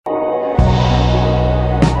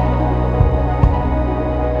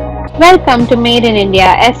Welcome to Made in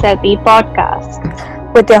India SLP podcast.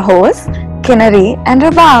 with your hosts, Kinnari and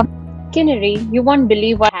Rabab. Kinnari, you won't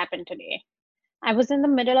believe what happened today. I was in the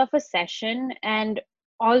middle of a session and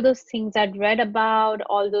all those things I'd read about,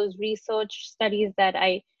 all those research studies that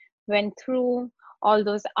I went through, all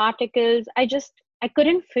those articles, I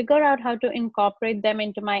couldn't figure out how to incorporate them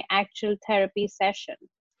into my actual therapy session.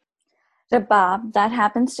 Rabab, that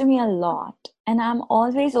happens to me a lot, and I'm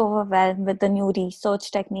always overwhelmed with the new research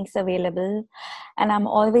techniques available, and I'm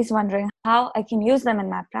always wondering how I can use them in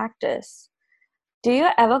my practice. Do you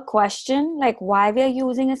ever question why we are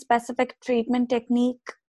using a specific treatment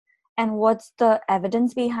technique and what's the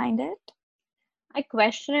evidence behind it? I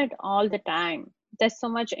question it all the time. There's so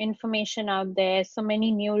much information out there, so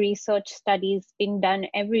many new research studies being done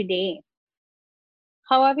every day.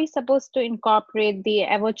 How are we supposed to incorporate the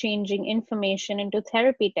ever changing information into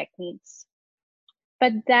therapy techniques?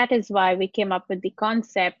 But that is why we came up with the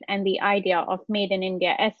concept and the idea of Made in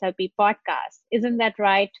India SLP podcast. Isn't that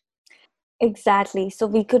right? Exactly. So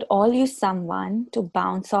we could all use someone to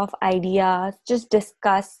bounce off ideas, just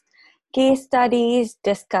discuss case studies,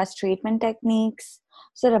 discuss treatment techniques.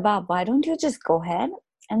 So, Rabab, why don't you just go ahead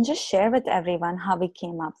and just share with everyone how we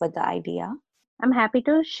came up with the idea? I'm happy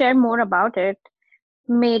to share more about it.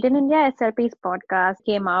 Made in India SLP's podcast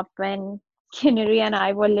came up when Kinnari and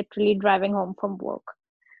I were literally driving home from work.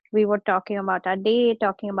 We were talking about our day,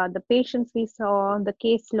 talking about the patients we saw, the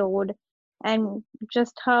caseload, and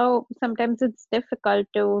just how sometimes it's difficult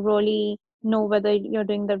to really know whether you're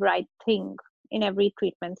doing the right thing in every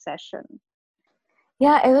treatment session.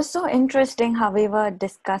 Yeah, it was so interesting how we were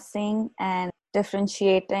discussing and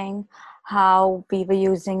differentiating how we were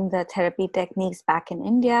using the therapy techniques back in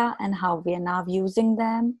India and how we are now using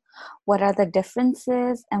them. What are the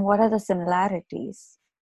differences and what are the similarities?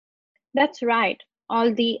 That's right.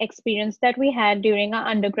 All the experience that we had during our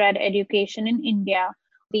undergrad education in India,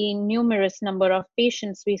 the numerous number of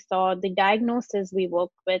patients we saw, the diagnosis we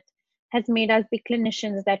worked with, has made us the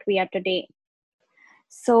clinicians that we are today.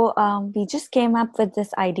 So we just came up with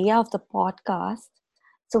this idea of the podcast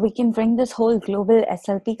so we can bring this whole global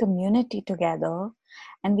SLP community together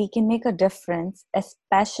and we can make a difference,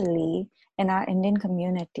 especially in our Indian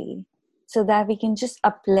community, so that we can just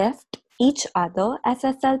uplift each other as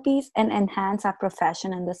SLPs and enhance our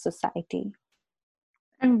profession in the society.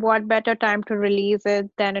 And what better time to release it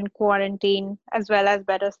than in quarantine, as well as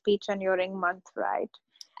better speech and hearing month, right?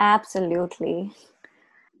 Absolutely.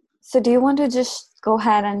 So, do you want to just go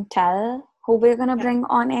ahead and tell who we're going to Yeah. bring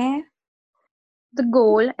on air? The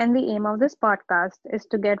goal and the aim of this podcast is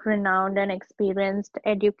to get renowned and experienced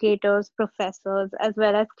educators, professors, as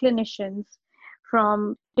well as clinicians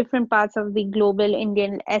from different parts of the global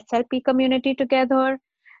Indian SLP community together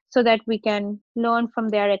so that we can learn from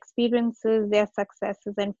their experiences, their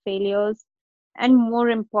successes and failures, and more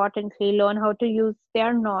importantly, learn how to use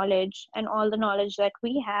their knowledge and all the knowledge that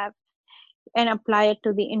we have and apply it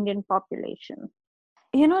to the Indian population.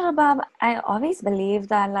 You know, Rabab, I always believe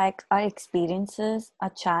that our experiences, our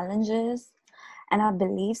challenges, and our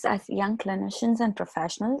beliefs as young clinicians and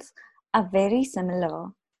professionals are very similar.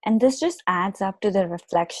 And this just adds up to the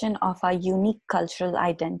reflection of our unique cultural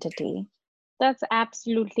identity. That's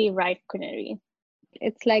absolutely right, Kunari.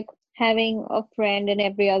 It's like having a friend in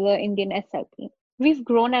every other Indian SLP. We've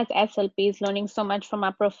grown as SLPs, learning so much from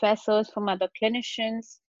our professors, from other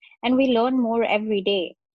clinicians, and we learn more every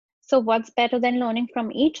day. So, what's better than learning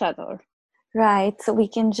from each other? Right. So we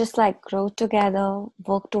can just grow together,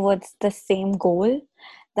 work towards the same goal,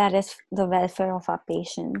 that is the welfare of our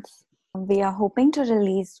patients. We are hoping to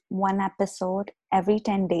release one episode every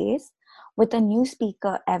 10 days with a new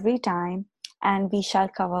speaker every time, and we shall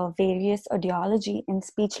cover various audiology and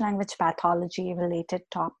speech language pathology related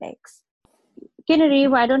topics. Kinnari,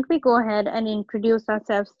 why don't we go ahead and introduce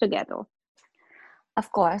ourselves together?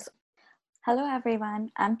 Of course. Hello, everyone.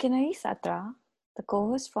 I'm Kinnari Satra, the co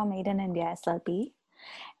host for Made in India SLP,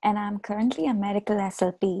 and I'm currently a medical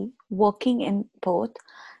SLP working in both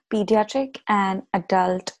pediatric and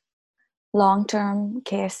adult long term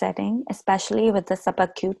care setting, especially with the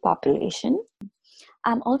subacute population.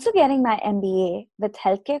 I'm also getting my MBA with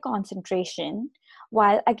healthcare concentration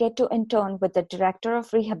while I get to intern with the director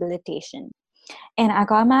of rehabilitation. And I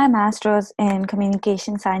got my master's in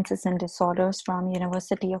communication sciences and disorders from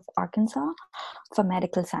University of Arkansas for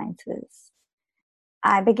medical sciences.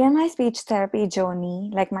 I began my speech therapy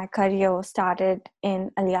journey, like my career started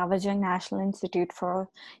in Aliyah National Institute for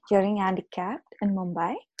Hearing Handicapped in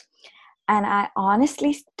Mumbai. And I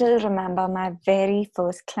honestly still remember my very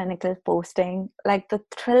first clinical posting, like the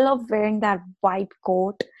thrill of wearing that white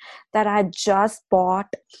coat that I just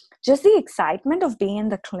bought just the excitement of being in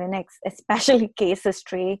the clinics, especially case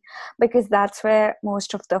history, because that's where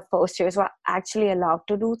most of the first years were actually allowed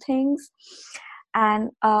to do things.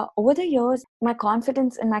 And over the years, my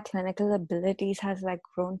confidence in my clinical abilities has like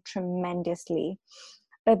grown tremendously.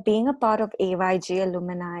 But being a part of AYG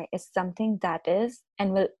alumni is something that is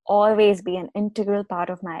and will always be an integral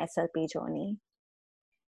part of my SLP journey.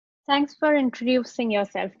 Thanks for introducing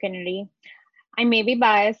yourself, Kinnari. I may be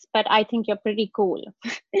biased, but I think you're pretty cool.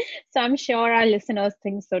 So I'm sure our listeners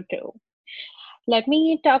think so too. Let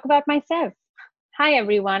me talk about myself. Hi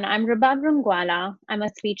everyone, I'm Rubab Rungwala. I'm a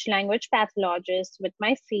speech language pathologist with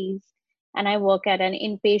my C's, and I work at an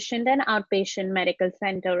inpatient and outpatient medical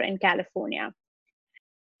center in California.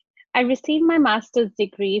 I received my master's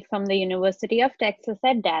degree from the University of Texas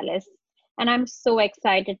at Dallas, and I'm so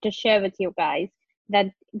excited to share with you guys that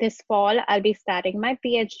this fall I'll be starting my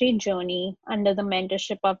PhD journey under the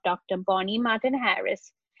mentorship of Dr. Bonnie Martin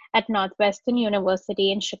Harris at Northwestern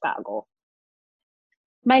University in Chicago.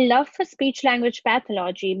 My love for speech language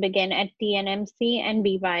pathology began at TNMC and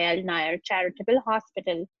BYL Nair Charitable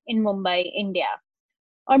Hospital in Mumbai, India.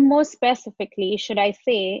 Or more specifically, should I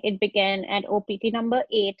say, it began at OPT number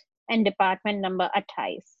 8 and department number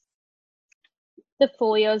 28. The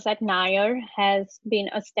 4 years at Nair has been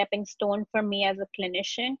a stepping stone for me as a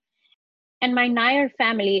clinician, and my Nair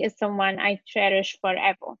family is someone I cherish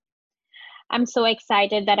forever. I'm so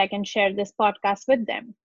excited that I can share this podcast with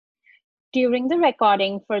them. During the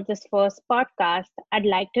recording for this first podcast, I'd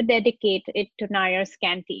like to dedicate it to Nair's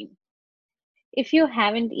canteen. If you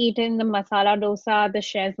haven't eaten the masala dosa, the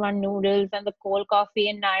Szechuan noodles, and the cold coffee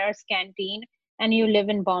in Nair's canteen, and you live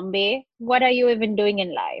in Bombay, what are you even doing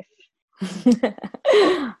in life?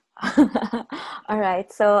 All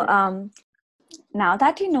right. So now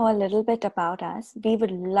that you know a little bit about us, we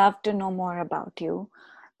would love to know more about you.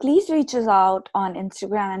 Please reach us out on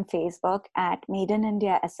Instagram and Facebook at Made in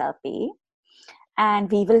India SLP,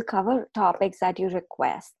 and we will cover topics that you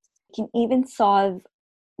request. We can even solve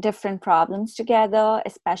different problems together,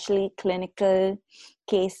 especially clinical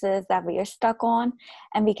cases that we are stuck on,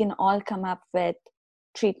 and we can all come up with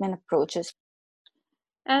treatment approaches.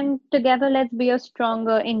 And together, let's be a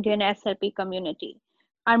stronger Indian SLP community.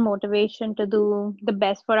 Our motivation to do the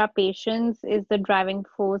best for our patients is the driving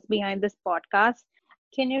force behind this podcast.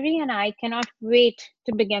 Kinnari and I cannot wait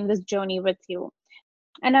to begin this journey with you.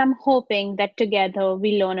 And I'm hoping that together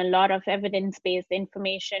we learn a lot of evidence-based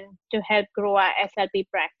information to help grow our SLP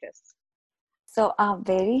practice. So our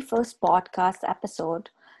very first podcast episode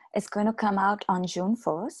is going to come out on June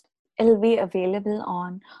 1st. It'll be available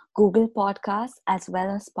on Google Podcasts as well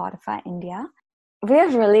as Spotify India. We're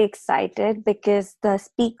really excited because the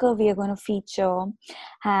speaker we are going to feature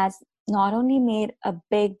has not only made a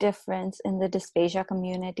big difference in the dysphagia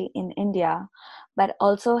community in India, but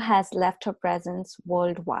also has left her presence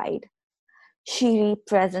worldwide. She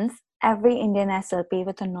represents every Indian SLP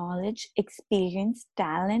with a knowledge, experience,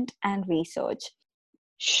 talent, and research.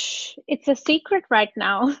 Shh, it's a secret right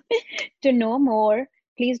now. To know more,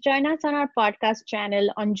 please join us on our podcast channel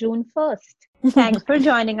on June 1st. Thanks for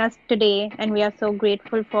joining us today, and we are so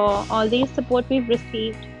grateful for all the support we've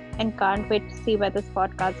received and can't wait to see where this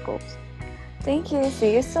podcast goes. Thank you.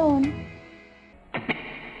 See you soon.